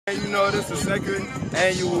You know, this is the second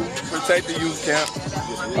annual Protect the Youth Camp.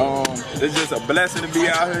 It's just a blessing to be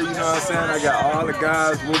out here, you know what I'm saying? I got all the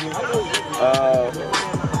guys with me.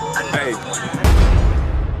 Hey.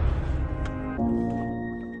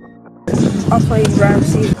 I'll play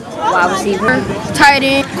wide receiver, tight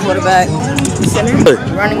end, quarterback, center,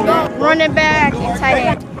 running back, and tight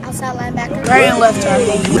end. Outside linebacker. Right and left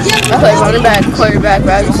tackle. I play running back, quarterback,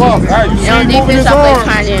 wide receiver. And on defense, I play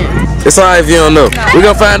tight end. It's alright if you don't know. We're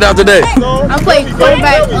gonna find out today. I play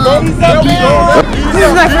quarterback. This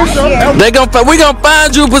is my first year. We gonna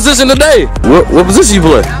find you a position today. What position you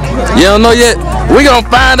play? You don't know yet? We gonna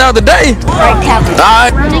find out today. Right tackle.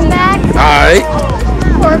 Alright. Running back. Alright.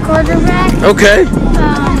 Or quarterback. Okay.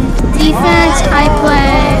 Defense, I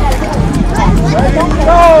play.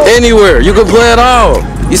 Anywhere. You can play it all.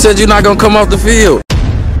 You said you're not gonna come off the field.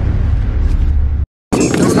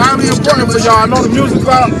 It's highly important for y'all. I know the music's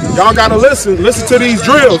loud. Y'all gotta listen to these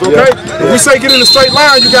drills, okay? If we say get in the straight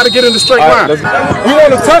line, you gotta get in the straight line. You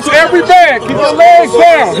wanna touch every bag. Keep your legs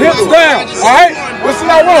down, hips down, all right? Listen,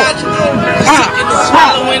 I want.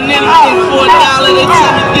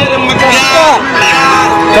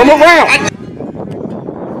 Come around.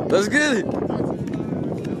 Let's get it.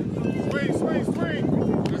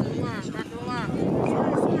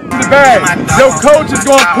 Bag. Your coach is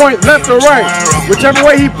going to point left or right. Whichever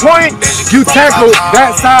way he points, you tackle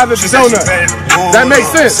that side of the donut. That makes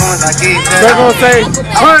sense. They're going to say,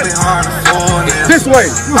 punt this way.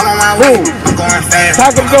 Boom.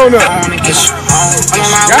 Tackle the donut.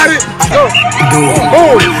 Got it? Go.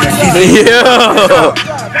 Boom. Yeah.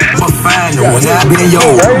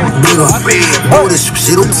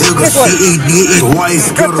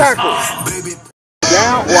 Good tackle.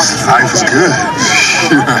 Down, life is good.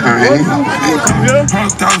 You know what I mean?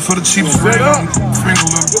 $100,000 for the cheapest way. I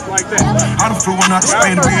done flew one out to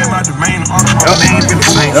Spain to be in my domain. All of my name been the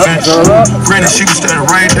same thing. Granted, she was standing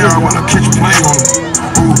right there while I catch a play on it.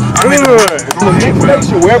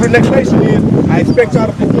 Wherever the next nation is, I expect y'all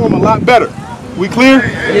to perform a lot better. We clear?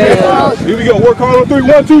 Yeah. Here we go. Work hard on 3.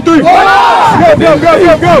 1, 2, 3. Go.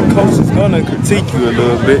 Coach is gonna critique you a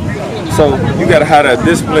little bit. So you gotta have that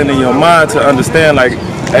discipline in your mind to understand, like,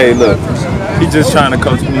 hey, look, he just trying to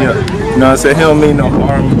coach me up. You know what I'm saying? He don't mean no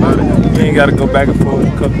harm about it. You ain't gotta go back and forth.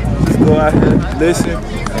 Just go out here, listen,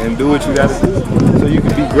 and do what you gotta do so you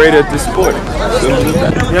can be great at this sport.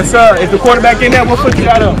 Yes, sir. If the quarterback in there, what foot you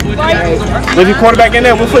got up? If the quarterback in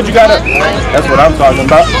there, what foot you got up? That's what I'm talking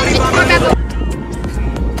about.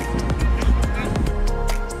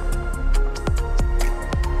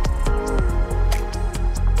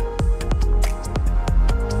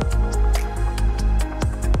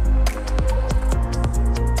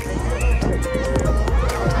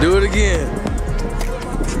 Do it again.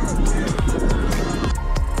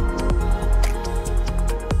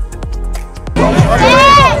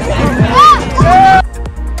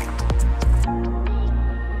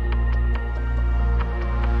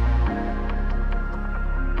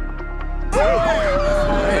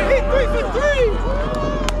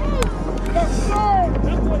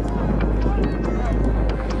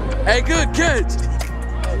 Hey, good catch.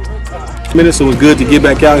 Minutes, so it was good to get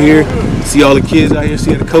back out here, see all the kids out here,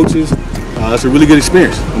 see the coaches. It's a really good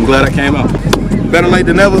experience. I'm glad I came out. Better late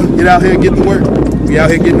than never. Get out here and get to work. We out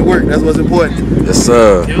here getting to work. That's what's important. Yes,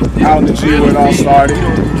 sir. Out in the G where it all started.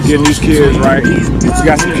 Getting these kids right. We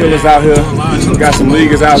got some killers out here. We got some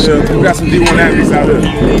leaguers out here. We got some D1 athletes out here.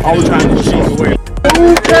 All we're trying to do is show the way.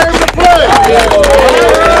 Who came to play?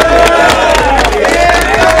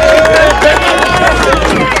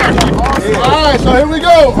 So here we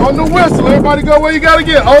go, on the whistle. Everybody go where you gotta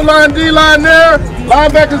get. O-line, D-line there.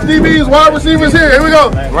 Linebackers, DBs, wide receivers here. Here we go.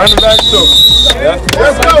 Running back too.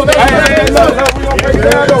 Let's go.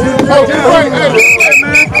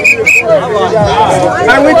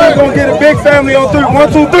 Hey, we just gonna get a big family on 3. 1,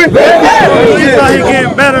 2, 3. He's out here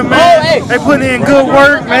getting better, man. They putting in good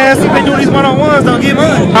work, man. See, they do these one-on-ones, don't get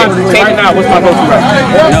money. Right now, what's my go-to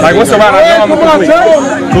route? Like, what's the route I know I'm gonna complete?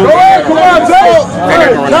 Come on, Jay.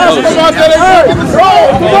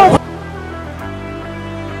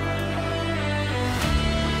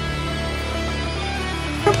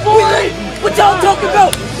 What y'all talking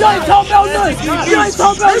about? Y'all ain't talking about nothing. Y'all ain't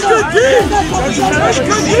talking about nothing. That's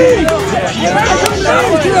good team.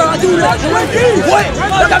 I do that. What?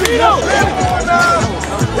 Let me know.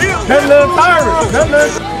 That little tyrant.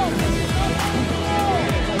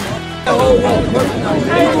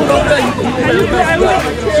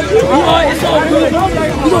 It's all good.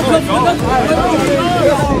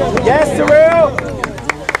 Yes, Terrell.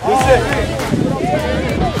 That's it.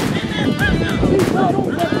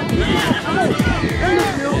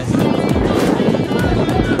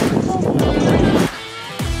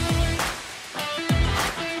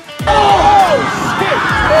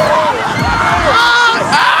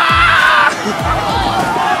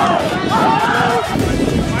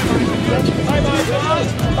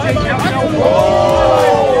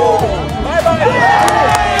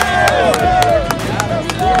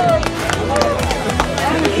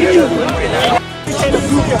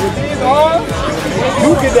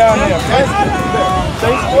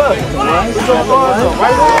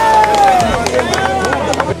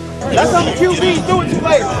 That's how the QBs do it too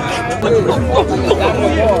late. 2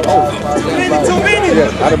 minutes.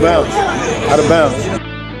 Yeah, out of bounds. Out of bounds.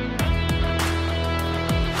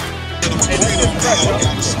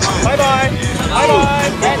 Bye-bye.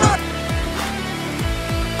 Bye-bye.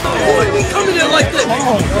 Boy, we coming in like this.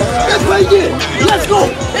 That's what he did. Let's go.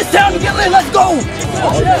 It's time to get lit. Let's go.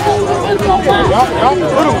 Let's go.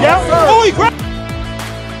 Oh, he grabbed.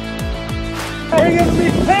 Bring him to me.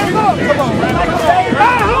 Hands up. Come on.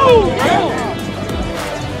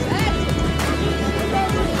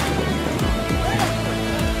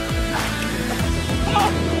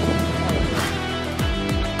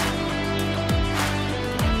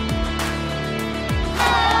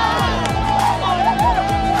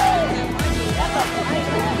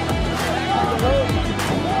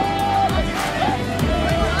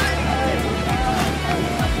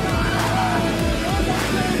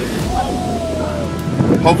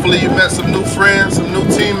 Hopefully you met some new friends, some new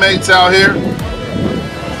teammates out here.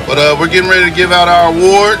 But we're getting ready to give out our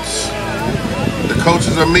awards. The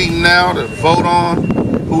coaches are meeting now to vote on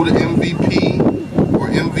who the MVP or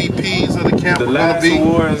MVPs of the camp are going to be. The last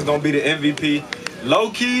award is going to be the MVP.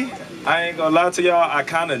 Low-key, I ain't going to lie to y'all, I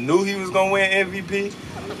kind of knew he was going to win MVP.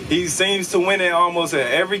 He seems to win it almost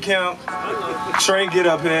at every camp. Trey, get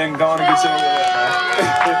up here and go on and get your award.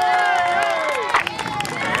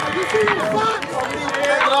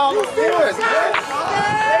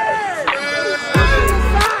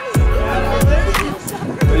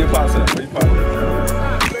 Where your pops at? Where your pops at?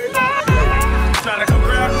 Trying to come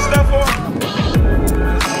grab your stuff for him?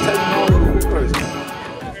 Take him over first.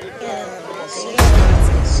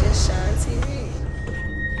 It's just Sean TV.